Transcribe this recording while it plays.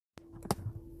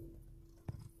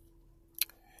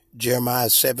Jeremiah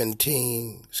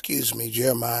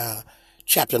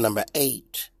chapter number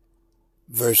 8,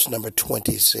 verse number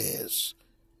 20 says,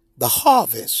 "The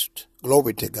harvest,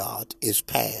 glory to God, is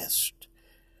past.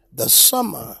 The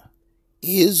summer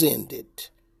is ended,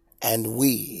 and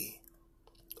we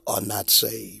are not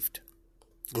saved."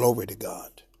 Glory to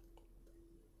God.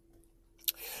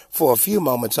 For a few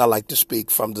moments, I like to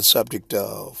speak from the subject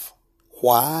of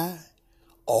why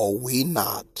are we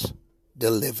not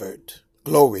delivered?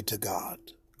 Glory to God.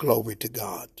 Glory to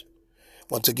God.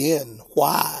 Once again,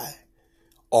 why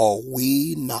are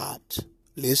we not,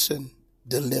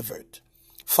 delivered?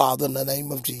 Father, in the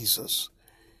name of Jesus,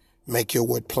 make your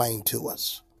word plain to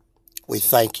us. We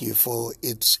thank you for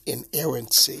its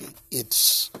inerrancy.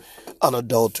 It's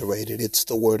unadulterated. It's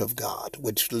the word of God,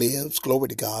 which lives, glory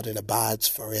to God, and abides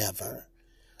forever.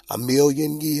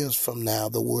 1,000,000 years from now,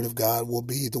 the word of God will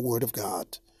be the word of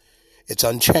God. It's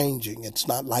unchanging. It's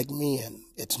not like men.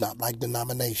 It's not like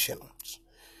denominations.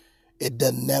 It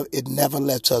never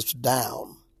lets us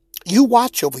down. You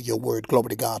watch over your word, glory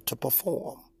to God, to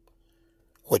perform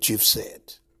what you've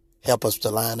said. Help us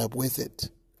to line up with it.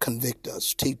 Convict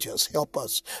us, teach us, help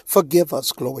us, forgive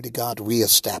us, glory to God,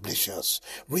 reestablish us,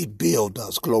 rebuild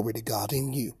us, glory to God,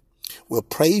 in you. We'll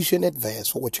praise you in advance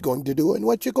for what you're going to do and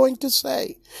what you're going to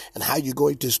say and how you're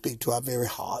going to speak to our very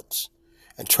hearts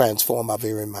and transform our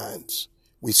very minds.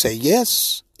 We say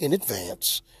yes in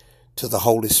advance to the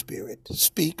Holy Spirit.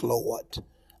 Speak, Lord,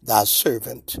 thy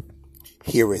servant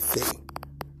heareth thee.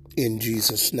 In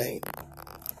Jesus' name,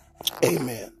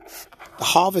 amen. The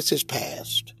harvest is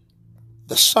past.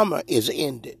 The summer is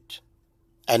ended,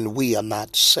 and we are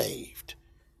not saved.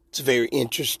 It's a very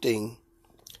interesting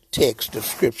text of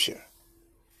Scripture.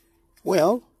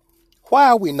 Well, why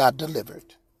are we not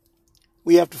delivered?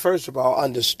 We have to first of all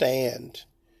understand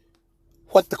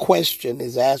what the question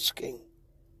is asking.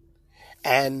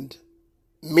 And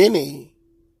many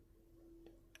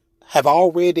have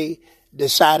already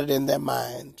decided in their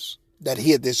minds that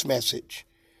hear this message,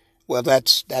 well,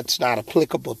 that's not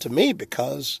applicable to me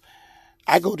because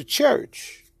I go to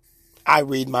church. I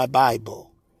read my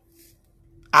Bible.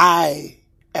 I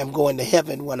am going to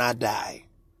heaven when I die.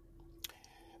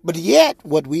 But yet,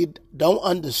 what we don't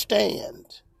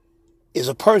understand is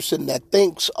a person that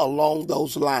thinks along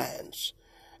those lines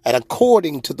and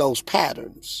according to those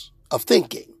patterns of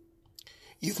thinking.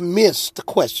 You've missed the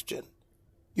question.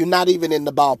 You're not even in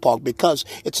the ballpark because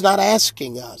it's not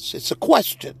asking us. It's a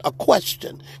question.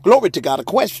 Glory to God, a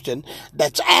question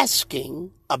that's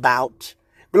asking about,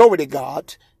 glory to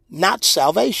God, not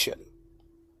salvation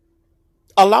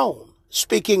alone.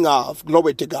 Speaking of,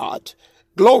 glory to God,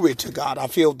 I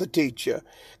feel the teacher,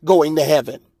 going to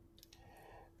heaven.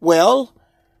 Well,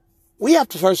 we have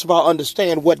to first of all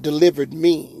understand what delivered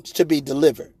means, to be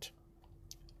delivered.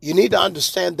 You need to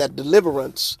understand that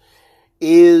deliverance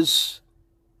is,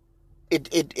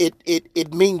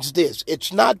 it means this.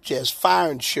 It's not just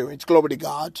fire insurance, glory to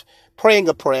God, praying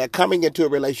a prayer, coming into a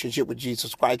relationship with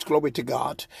Jesus Christ, glory to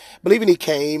God, believing he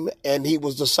came and he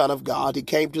was the Son of God. He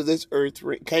came into this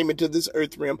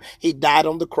earth realm. He died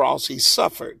on the cross. He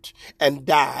suffered and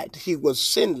died. He was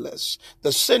sinless,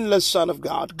 the sinless Son of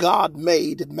God, God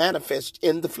made manifest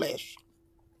in the flesh,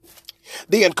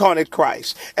 the incarnate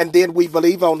Christ. And then we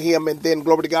believe on him, and then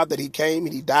glory to God that he came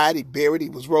and he died, he buried, he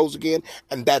was rose again,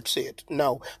 and that's it.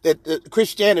 No, that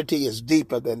Christianity is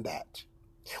deeper than that.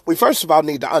 We first of all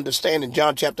need to understand in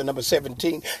John chapter number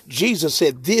 17, Jesus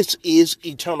said, this is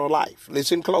eternal life.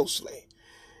 Listen closely.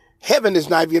 Heaven is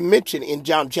not even mentioned in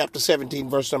John chapter 17,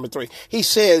 verse number 3. He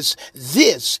says,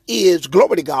 this is,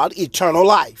 glory to God, eternal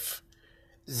life.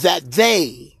 That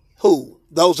they, who?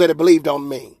 Those that have believed on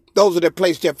me. Those that have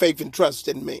placed their faith and trust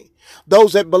in me.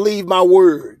 Those that believe my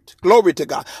word. Glory to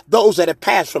God. Those that have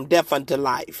passed from death unto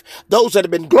life. Those that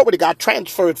have been, glory to God,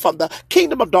 transferred from the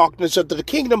kingdom of darkness into the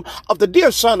kingdom of the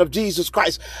dear Son of Jesus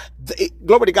Christ.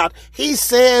 Glory to God. He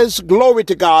says, glory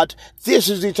to God, this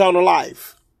is eternal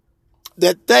life,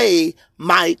 that they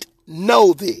might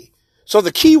know thee. So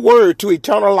the key word to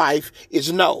eternal life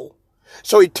is know.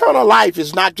 So eternal life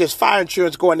is not just fire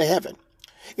insurance going to heaven.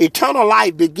 Eternal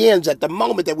life begins at the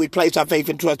moment that we place our faith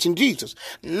and trust in Jesus.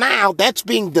 Now that's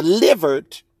being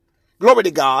delivered. Glory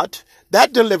to God.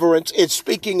 That deliverance is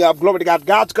speaking of, glory to God,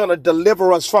 God's going to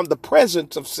deliver us from the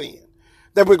presence of sin,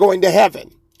 that we're going to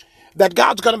heaven, that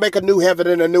God's going to make a new heaven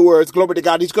and a new earth. Glory to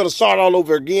God. He's going to start all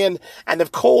over again. And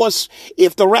of course,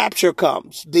 if the rapture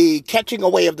comes, the catching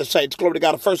away of the saints, glory to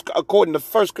God, according to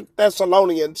 1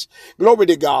 Thessalonians, glory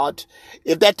to God,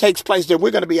 if that takes place, then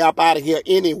we're going to be up out of here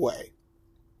anyway.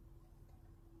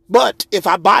 But if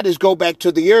our bodies go back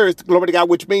to the earth, glory to God,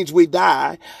 which means we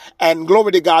die, and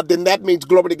glory to God, then that means,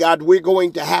 glory to God, we're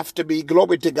going to have to be,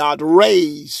 glory to God,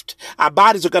 raised. Our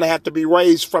bodies are going to have to be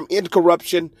raised from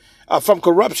incorruption, from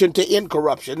corruption to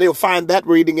incorruption. They'll find that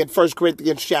reading in 1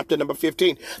 Corinthians chapter number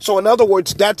 15. So in other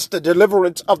words, that's the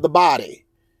deliverance of the body.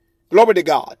 Glory to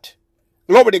God.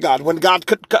 Glory to God. When God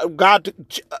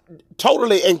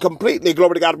totally and completely,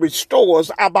 glory to God, restores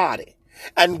our body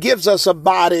and gives us a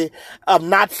body of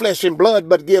not flesh and blood,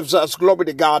 but gives us, glory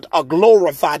to God, a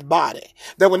glorified body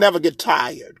that will never get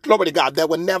tired. Glory to God, that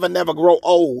will never grow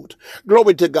old.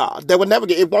 Glory to God, that will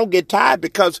it won't get tired,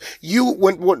 because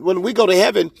when we go to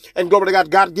heaven, and glory to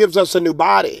God, God gives us a new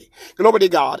body. Glory to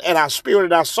God, and our spirit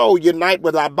and our soul unite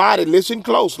with our body. Listen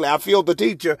closely. I feel the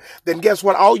teacher. Then guess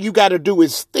what? All you got to do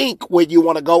is think where you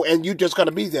want to go, and you're just going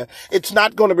to be there. It's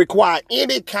not going to require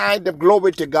any kind of,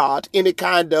 glory to God, any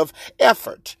kind of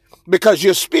effort, because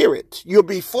you're spirit. You'll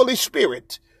be fully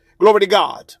spirit. Glory to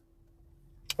God.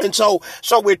 And so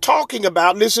we're talking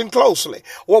about, listen closely.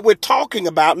 What we're talking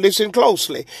about, listen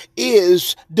closely,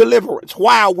 is deliverance.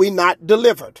 Why are we not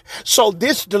delivered? So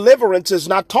this deliverance is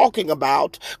not talking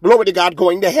about, glory to God,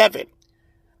 going to heaven.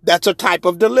 That's a type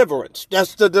of deliverance.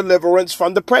 That's the deliverance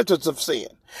from the presence of sin.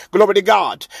 Glory to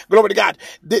God. Glory to God.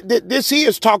 This here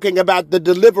is talking about the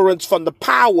deliverance from the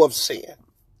power of sin.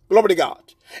 Glory to God.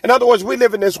 In other words, we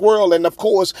live in this world, and of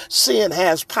course, sin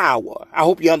has power. I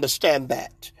hope you understand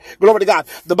that. Glory to God.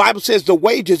 The Bible says the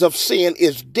wages of sin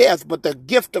is death, but the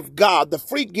gift of God, the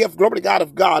free gift, glory to God,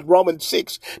 of God, Romans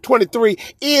 6:23,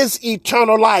 is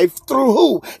eternal life through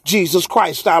who? Jesus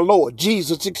Christ, our Lord.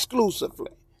 Jesus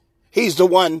exclusively. He's the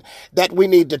one that we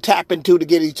need to tap into to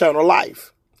get eternal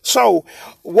life. So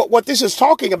what this is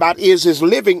talking about is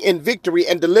living in victory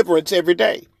and deliverance every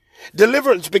day.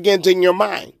 Deliverance begins in your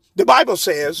mind. The Bible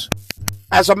says,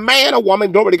 as a man or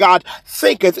woman, glory to God,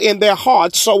 thinketh in their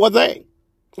hearts, so are they.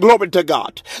 Glory to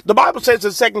God. The Bible says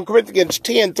in 2 Corinthians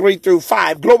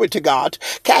 10:3-5, glory to God,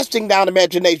 casting down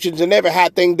imaginations and every high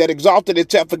thing that exalted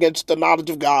itself against the knowledge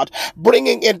of God,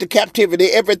 bringing into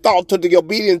captivity every thought to the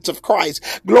obedience of Christ.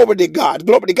 Glory to God,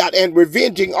 and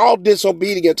revenging all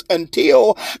disobedience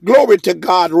until, glory to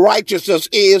God, righteousness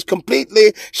is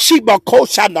completely,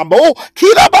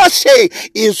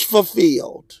 is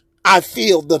fulfilled. I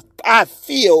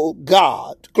feel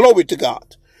God. Glory to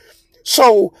God.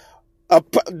 So,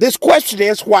 this question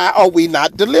is, why are we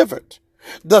not delivered?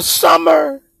 The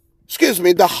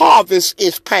harvest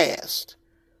is past.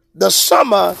 The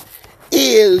summer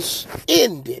is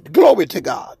ended. Glory to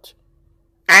God.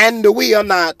 And we are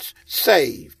not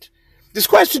saved. This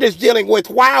question is dealing with,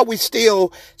 why are we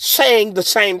still saying the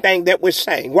same thing that we're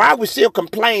saying? Why are we still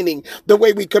complaining the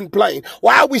way we complain?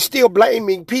 Why are we still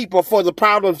blaming people for the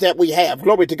problems that we have?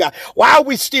 Glory to God. Why are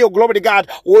we still, glory to God,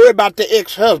 worried about the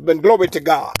ex-husband? Glory to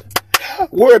God.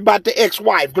 Worried about the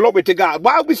ex-wife. Glory to God.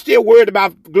 Why are we still worried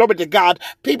about, glory to God,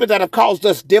 people that have caused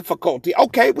us difficulty?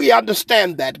 Okay, we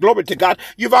understand that. Glory to God.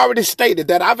 You've already stated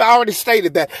that. I've already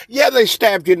stated that. Yeah, they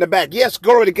stabbed you in the back. Yes,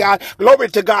 glory to God. Glory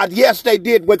to God. Yes, they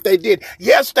did what they did.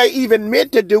 Yes, they even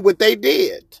meant to do what they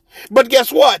did. But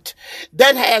guess what?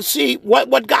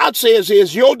 What God says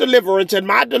is your deliverance and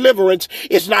my deliverance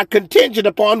is not contingent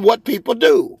upon what people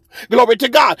do. Glory to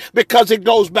God, because it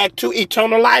goes back to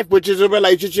eternal life, which is a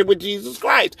relationship with Jesus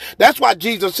Christ. That's why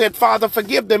Jesus said, Father,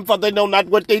 forgive them, for they know not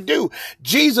what they do.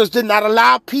 Jesus did not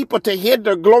allow people to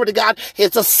hinder, glory to God,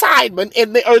 his assignment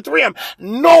in the earth realm.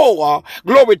 Nor,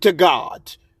 glory to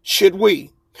God, should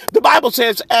we. The Bible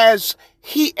says, as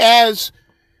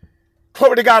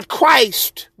glory to God,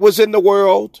 Christ was in the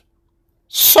world,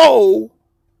 so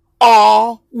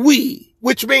are we.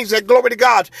 Which means that, glory to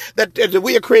God, that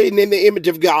we are created in the image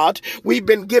of God. We've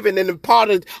been given and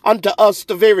imparted unto us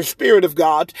the very Spirit of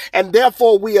God. And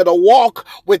therefore we are to walk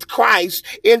with Christ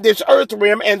in this earth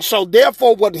realm. And so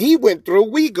therefore what he went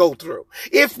through, we go through.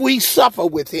 If we suffer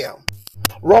with him.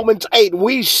 Romans 8,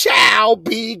 we shall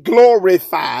be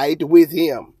glorified with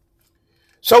him.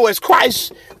 So as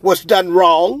Christ was done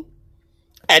wrong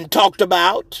and talked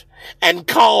about and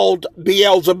called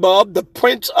Beelzebub, the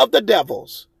prince of the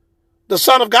devils, the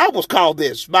Son of God was called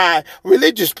this by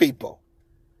religious people.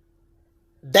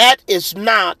 That is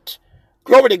not,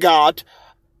 glory to God,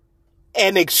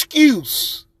 an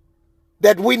excuse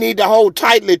that we need to hold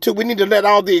tightly to. We need to let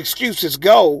all the excuses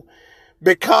go,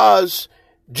 because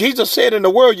Jesus said in the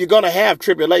world you're going to have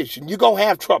tribulation. You're going to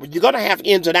have trouble. You're going to have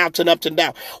ins and outs and ups and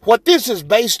downs. What this is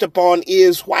based upon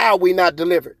is, why are we not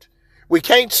delivered? We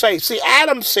can't say, see,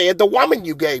 Adam said, the woman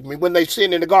you gave me when they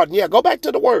sinned in the garden. Yeah, go back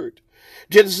to the word.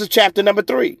 Genesis chapter number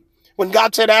 3. When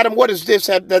God said, Adam, what is this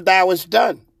that thou hast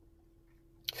done?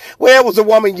 Where was the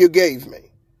woman you gave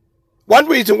me? One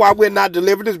reason why we're not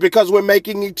delivered is because we're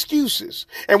making excuses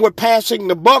and we're passing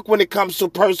the buck when it comes to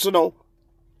personal,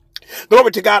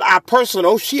 glory to God, our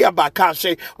personal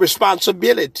shiabakashe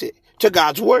responsibility to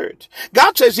God's word.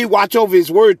 God says he watch over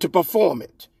his word to perform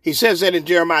it. He says that in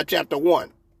Jeremiah chapter 1.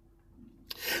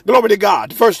 Glory to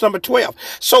God. Verse number 12.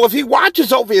 So if he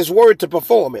watches over his word to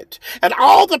perform it, and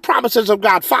all the promises of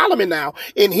God, follow me now,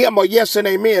 in him are yes and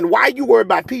amen. Why are you worried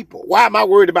about people? Why am I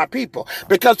worried about people?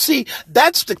 Because see,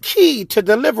 that's the key to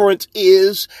deliverance,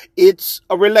 is it's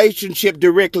a relationship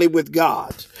directly with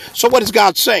God. So what is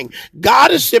God saying? God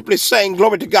is simply saying,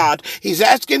 glory to God, he's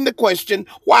asking the question,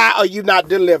 why are you not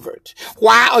delivered?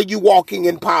 Why are you walking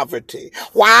in poverty?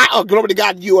 Why, glory to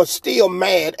God, you are still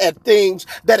mad at things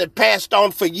that had passed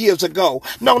on for years ago?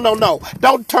 No.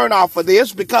 Don't turn off of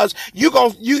this, because you're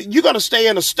going to stay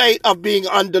in a state of being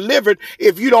undelivered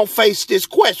if you don't face this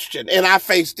question. And I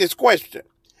face this question.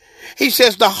 He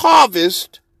says the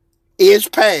harvest is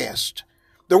past.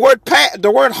 The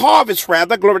word harvest,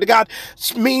 rather, glory to God,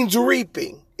 means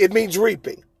reaping. It means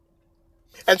reaping.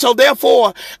 And so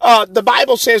therefore, the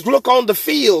Bible says, look on the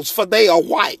fields, for they are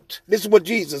white. This is what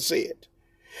Jesus said.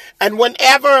 And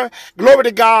whenever, glory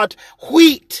to God,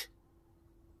 wheat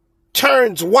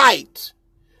turns white,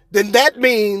 then that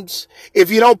means if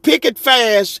you don't pick it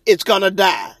fast, it's going to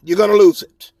die. You're going to lose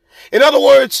it. In other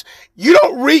words, you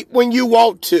don't reap when you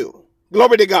want to.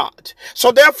 Glory to God.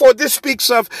 So therefore, this speaks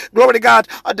of, glory to God,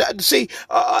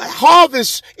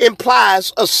 harvest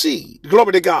implies a seed.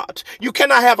 Glory to God. You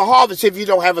cannot have a harvest if you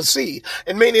don't have a seed.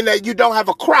 And meaning that you don't have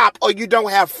a crop or you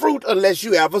don't have fruit unless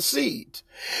you have a seed.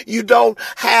 You don't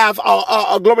have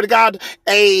glory to God,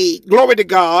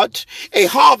 a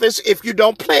harvest if you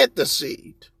don't plant the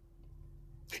seed.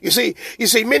 You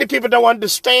see, many people don't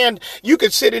understand. You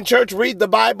can sit in church, read the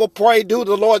Bible, pray, do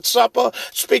the Lord's Supper,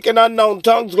 speak in unknown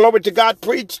tongues, glory to God,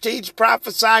 preach, teach,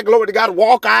 prophesy, glory to God,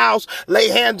 walk aisles, lay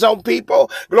hands on people,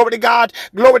 glory to God,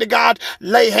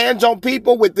 lay hands on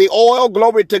people with the oil,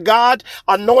 glory to God,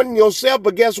 anointing yourself,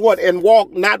 but guess what? And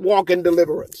not walk in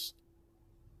deliverance.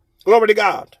 Glory to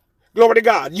God. Glory to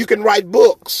God. You can write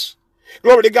books.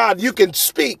 Glory to God. You can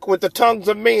speak with the tongues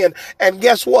of men, and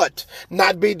guess what?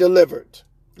 Not be delivered.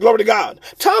 Glory to God.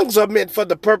 Tongues are meant for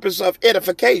the purpose of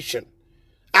edification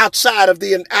outside of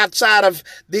the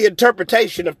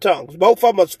interpretation of tongues. Both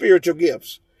of them are spiritual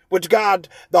gifts, which God,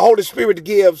 the Holy Spirit,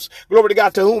 gives, glory to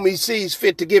God, to whom he sees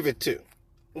fit to give it to.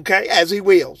 Okay? As he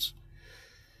wills.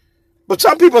 But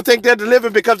some people think they're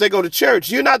delivered because they go to church.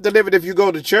 You're not delivered if you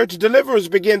go to church. Deliverance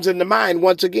begins in the mind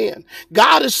once again.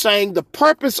 God is saying the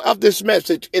purpose of this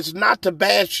message is not to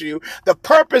bash you. The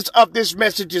purpose of this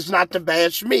message is not to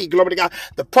bash me. Glory to God.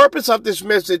 The purpose of this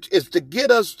message is to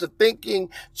get us to thinking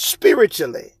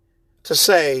spiritually, to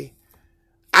say,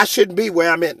 I shouldn't be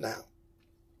where I'm at now.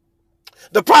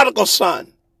 The prodigal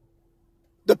son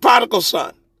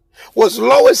was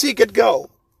low as he could go,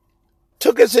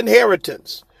 took his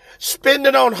inheritance, spend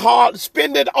it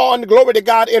on, glory to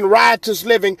God, in riotous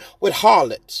living with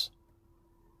harlots.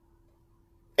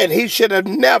 And he should have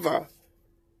never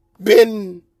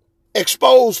been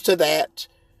exposed to that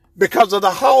because of the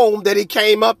home that he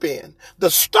came up in, the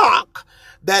stock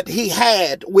that he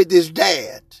had with his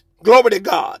dad. Glory to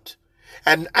God.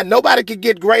 And nobody could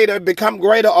get greater, become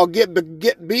greater, or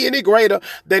be any greater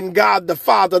than God the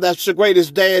Father. That's the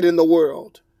greatest dad in the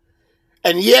world.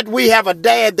 And yet we have a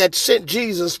dad that sent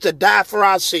Jesus to die for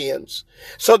our sins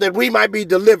so that we might be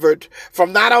delivered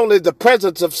from not only the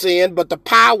presence of sin, but the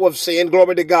power of sin.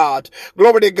 Glory to God.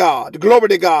 Glory to God. Glory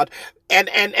to God. And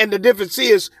the difference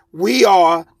is we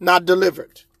are not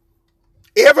delivered.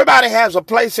 Everybody has a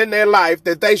place in their life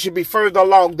that they should be further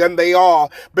along than they are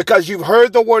because you've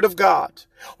heard the word of God.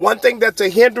 One thing that's a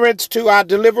hindrance to our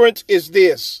deliverance is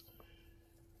this: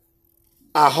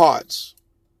 our hearts.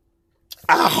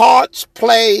 Our hearts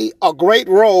play a great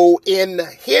role in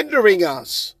hindering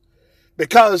us,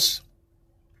 because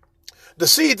the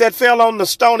seed that fell in the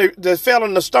stony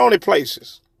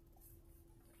places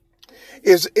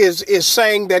is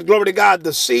saying that, glory to God,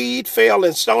 the seed fell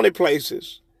in stony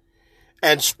places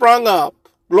and sprung up.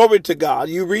 Glory to God.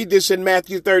 You read this in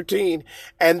Matthew 13,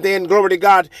 and then, glory to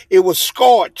God, it was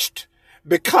scorched.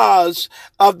 Because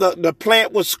of the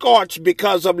plant was scorched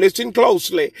because of, listen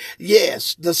closely,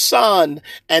 yes, the sun,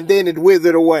 and then it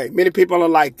withered away. Many people are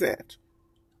like that.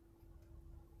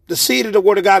 The seed of the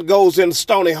word of God goes in a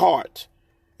stony heart.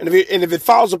 And if it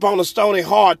falls upon a stony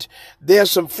heart, there's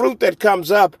some fruit that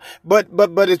comes up, but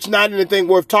it's not anything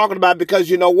worth talking about, because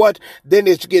you know what? Then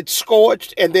it gets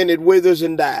scorched and then it withers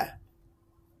and dies.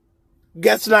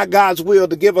 That's not God's will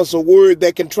to give us a word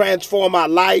that can transform our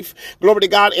life. Glory to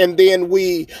God. And then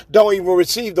we don't even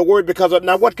receive the word because of,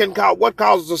 now what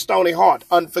causes a stony heart?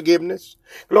 Unforgiveness.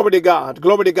 Glory to God.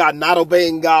 Glory to God. Not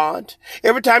obeying God.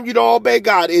 Every time you don't obey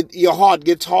God, your heart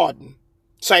gets hardened.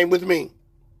 Same with me.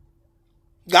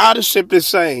 God is simply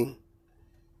saying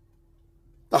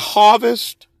the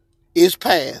harvest is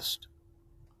past.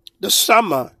 The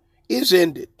summer is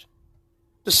ended.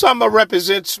 The summer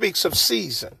speaks of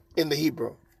season in the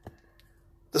Hebrew.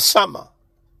 The summer,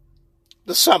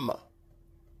 the summer,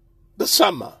 the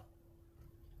summer,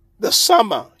 the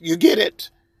summer. You get it?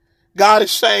 God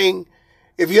is saying,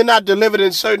 if you're not delivered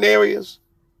in certain areas,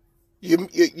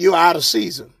 you're out of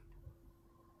season.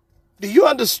 Do you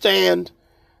understand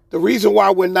the reason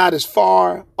why we're not as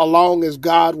far along as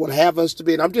God would have us to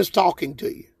be? And I'm just talking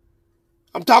to you.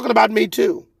 I'm talking about me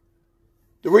too.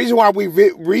 The reason why we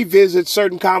revisit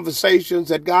certain conversations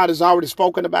that God has already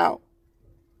spoken about.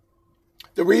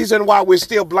 The reason why we're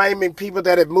still blaming people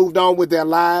that have moved on with their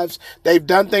lives. They've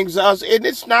done things to us. And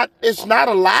it's not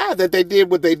a lie that they did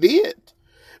what they did.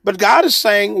 But God is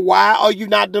saying, why are you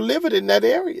not delivered in that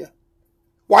area?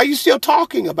 Why are you still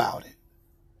talking about it?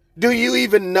 Do you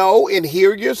even know and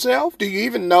hear yourself? Do you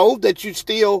even know that you're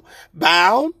still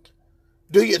bound?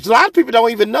 A lot of people don't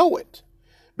even know it.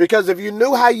 Because if you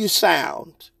knew how you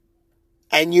sound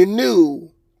and you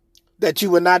knew that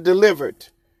you were not delivered,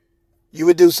 you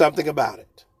would do something about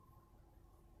it.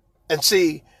 And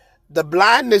see, the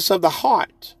blindness of the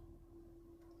heart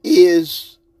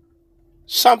is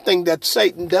something that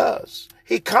Satan does.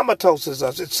 He comatoses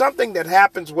us. It's something that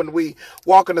happens when we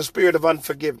walk in the spirit of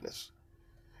unforgiveness.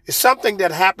 It's something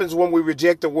that happens when we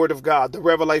reject the word of God, the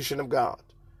revelation of God.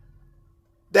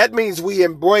 That means we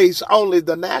embrace only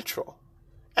the natural.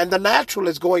 And the natural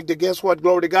is going to, guess what?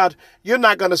 Glory to God. You're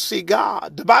not going to see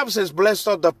God. The Bible says, blessed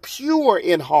are the pure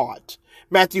in heart.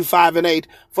 Matthew 5:8,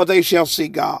 for they shall see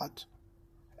God.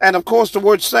 And of course, the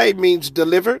word saved means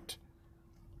delivered.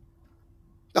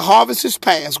 The harvest is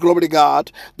past. Glory to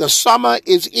God. The summer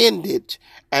is ended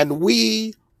and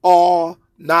we are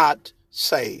not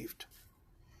saved.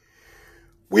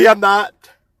 We are not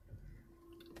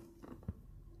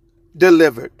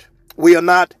delivered. We are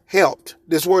not helped.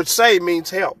 This word saved means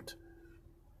helped.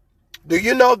 Do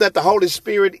you know that the Holy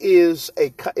Spirit is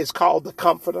called the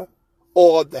comforter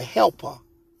or the helper,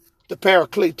 the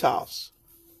parakletos?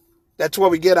 That's where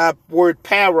we get our word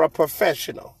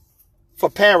paraprofessional, for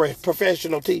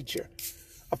paraprofessional teacher.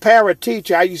 A para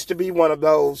teacher, I used to be one of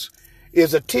those,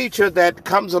 is a teacher that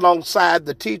comes alongside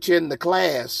the teacher in the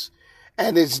class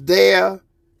and is there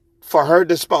for her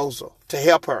disposal to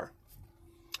help her.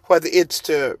 Whether it's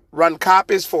to run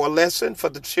copies for a lesson for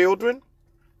the children,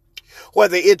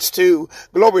 whether it's to,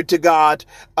 glory to God,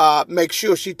 make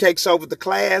sure she takes over the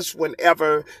class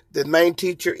whenever the main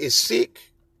teacher is sick,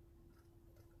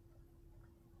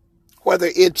 whether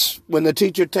it's when the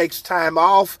teacher takes time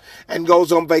off and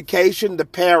goes on vacation, the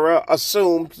para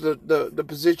assumes the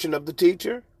position of the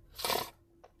teacher.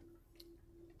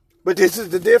 But this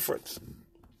is the difference.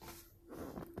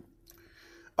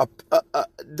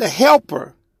 The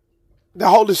helper, the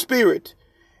Holy Spirit,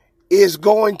 is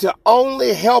going to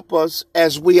only help us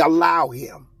as we allow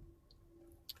him.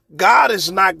 God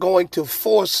is not going to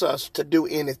force us to do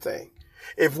anything.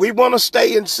 If we want to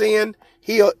stay in sin,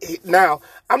 now,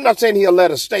 I'm not saying he'll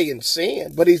let us stay in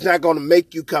sin, but he's not going to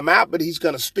make you come out, but he's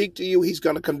going to speak to you. He's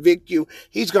going to convict you.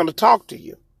 He's going to talk to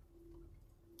you.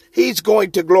 He's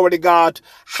going to, glory to God,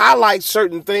 highlight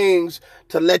certain things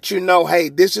to let you know, hey,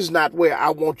 this is not where I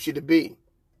want you to be.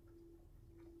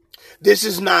 This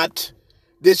is not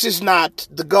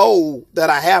the goal that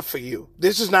I have for you.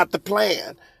 This is not the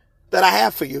plan that I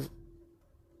have for you.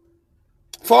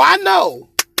 For I know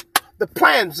the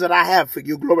plans that I have for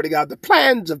you, glory to God, the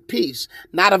plans of peace,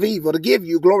 not of evil, to give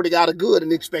you, glory to God, a good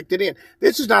and expected end.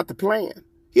 This is not the plan.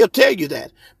 He'll tell you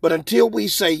that. But until we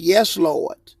say, yes,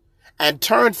 Lord, and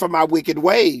turn from our wicked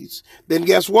ways, then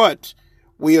guess what?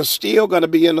 We are still going to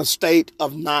be in a state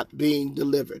of not being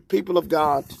delivered. People of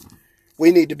God, we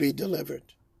need to be delivered.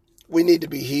 We need to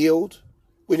be healed.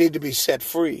 We need to be set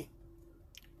free.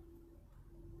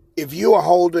 If you are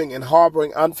holding and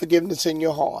harboring unforgiveness in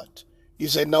your heart, you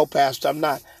say, no, Pastor, I'm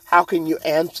not. How can you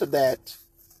answer that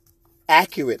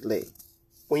accurately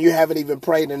when you haven't even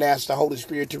prayed and asked the Holy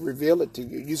Spirit to reveal it to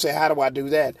you? You say, how do I do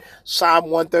that? Psalm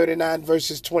 139,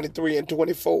 verses 23 and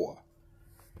 24.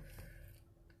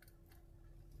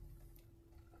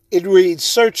 It reads,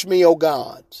 search me, O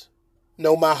God,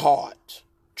 know my heart.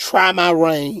 Try my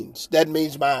reins. That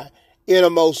means my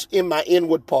innermost, in my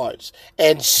inward parts.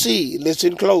 And see,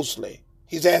 listen closely.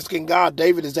 He's asking God,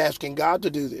 David is asking God to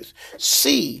do this.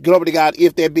 See, glory to God,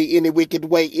 if there be any wicked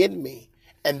way in me.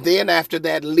 And then after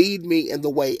that, lead me in the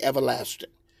way everlasting.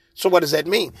 So what does that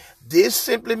mean? This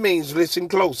simply means, listen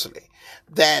closely,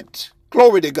 that,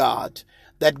 glory to God,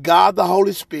 that God the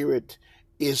Holy Spirit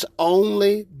is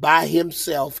only by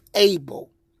himself able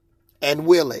and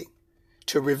willing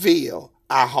to reveal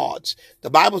our hearts. The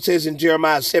Bible says in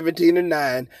Jeremiah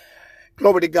 17:9,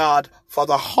 glory to God, for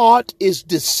the heart is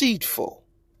deceitful.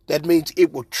 That means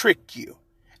it will trick you,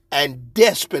 and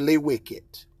desperately wicked.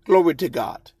 Glory to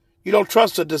God. You don't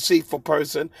trust a deceitful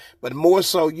person, but more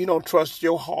so, you don't trust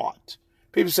your heart.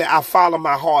 People say, I follow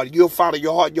my heart. You'll follow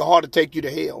your heart. Your heart will take you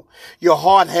to hell. Your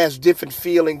heart has different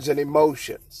feelings and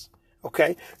emotions.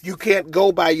 Okay? You can't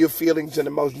go by your feelings and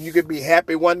emotions. You could be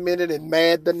happy one minute and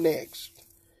mad the next.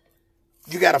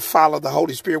 You got to follow the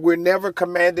Holy Spirit. We're never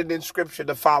commanded in Scripture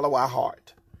to follow our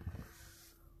heart.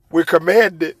 We're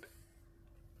commanded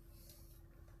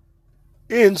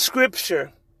in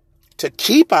Scripture to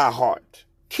keep our heart.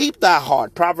 Keep thy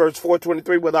heart. Proverbs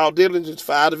 4:23, with all diligence,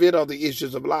 for out of it are the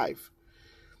issues of life.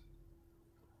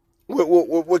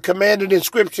 We're commanded in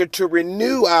Scripture to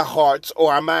renew our hearts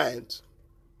or our minds.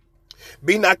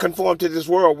 Be not conformed to this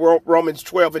world, Romans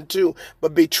 12:2,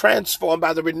 but be transformed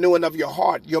by the renewing of your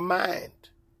heart, your mind,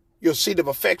 your seat of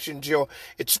affections.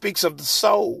 It speaks of the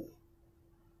soul.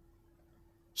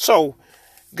 So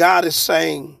God is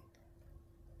saying,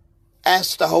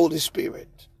 ask the Holy Spirit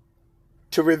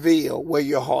to reveal where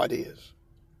your heart is.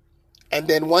 And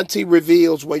then once he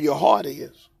reveals where your heart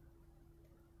is,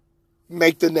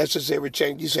 make the necessary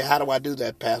change. You say, how do I do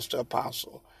that, Pastor,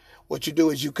 Apostle? What you do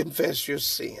is you confess your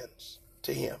sins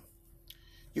to him.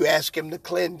 You ask him to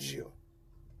cleanse you.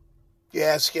 You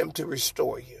ask him to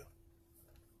restore you.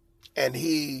 And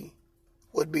he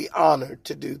would be honored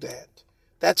to do that.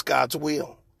 That's God's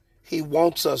will. He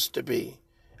wants us to be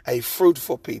a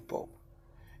fruitful people,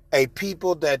 a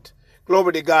people that,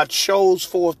 glory to God, shows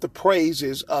forth the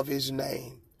praises of his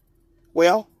name.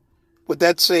 Well, with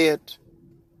that said,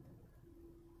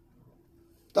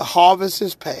 the harvest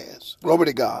is past. Glory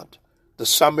to God. The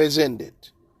summer is ended,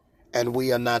 and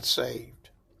we are not saved.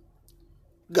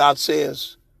 God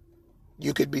says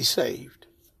you could be saved.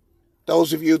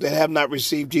 Those of you that have not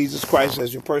received Jesus Christ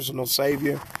as your personal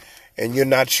Savior, and you're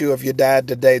not sure if you died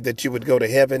today that you would go to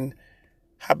heaven,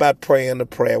 how about praying a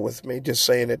prayer with me, just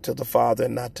saying it to the Father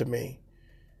and not to me?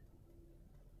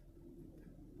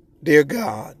 Dear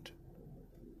God,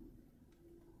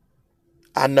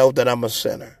 I know that I'm a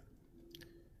sinner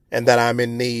and that I'm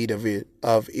in need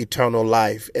of eternal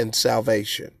life and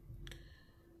salvation.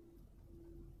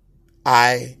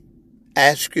 I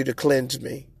ask you to cleanse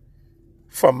me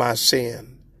from my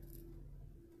sin,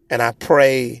 and I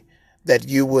pray that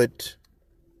you would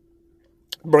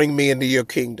bring me into your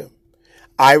kingdom.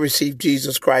 I receive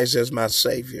Jesus Christ as my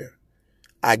Savior.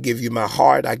 I give you my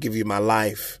heart. I give you my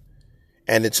life.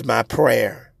 And it's my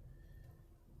prayer.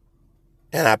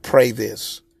 And I pray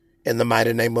this in the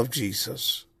mighty name of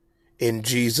Jesus. In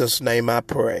Jesus' name I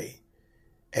pray.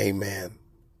 Amen.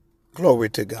 Glory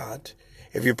to God.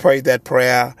 If you prayed that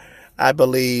prayer, I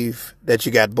believe that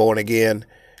you got born again.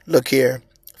 Look here.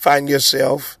 Find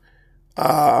yourself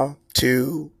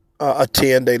to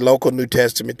attend a local New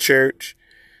Testament church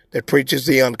that preaches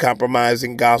the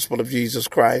uncompromising gospel of Jesus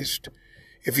Christ.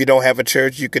 If you don't have a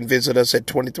church, you can visit us at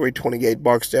 2328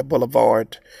 Barksdale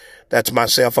Boulevard. That's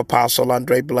myself, Apostle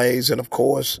Andre Blaze, and of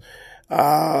course,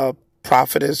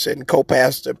 prophetess and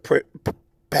co-pastor,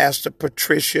 Pastor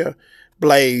Patricia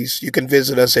Blaze. You can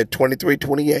visit us at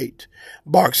 2328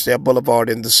 Barksdale Boulevard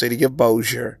in the city of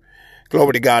Bossier.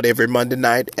 Glory to God, every Monday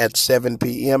night at 7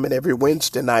 p.m. and every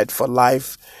Wednesday night for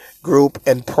life group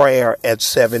and prayer at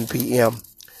 7 p.m.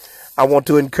 I want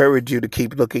to encourage you to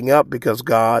keep looking up because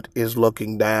God is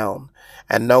looking down,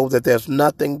 and know that there's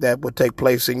nothing that will take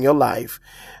place in your life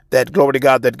that, glory to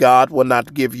God, that God will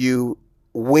not give you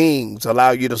wings,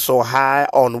 allow you to soar high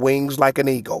on wings like an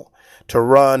eagle, to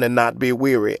run and not be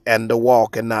weary, and to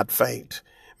walk and not faint.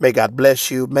 May God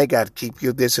bless you. May God keep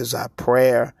you. This is our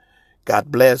prayer.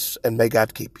 God bless, and may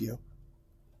God keep you.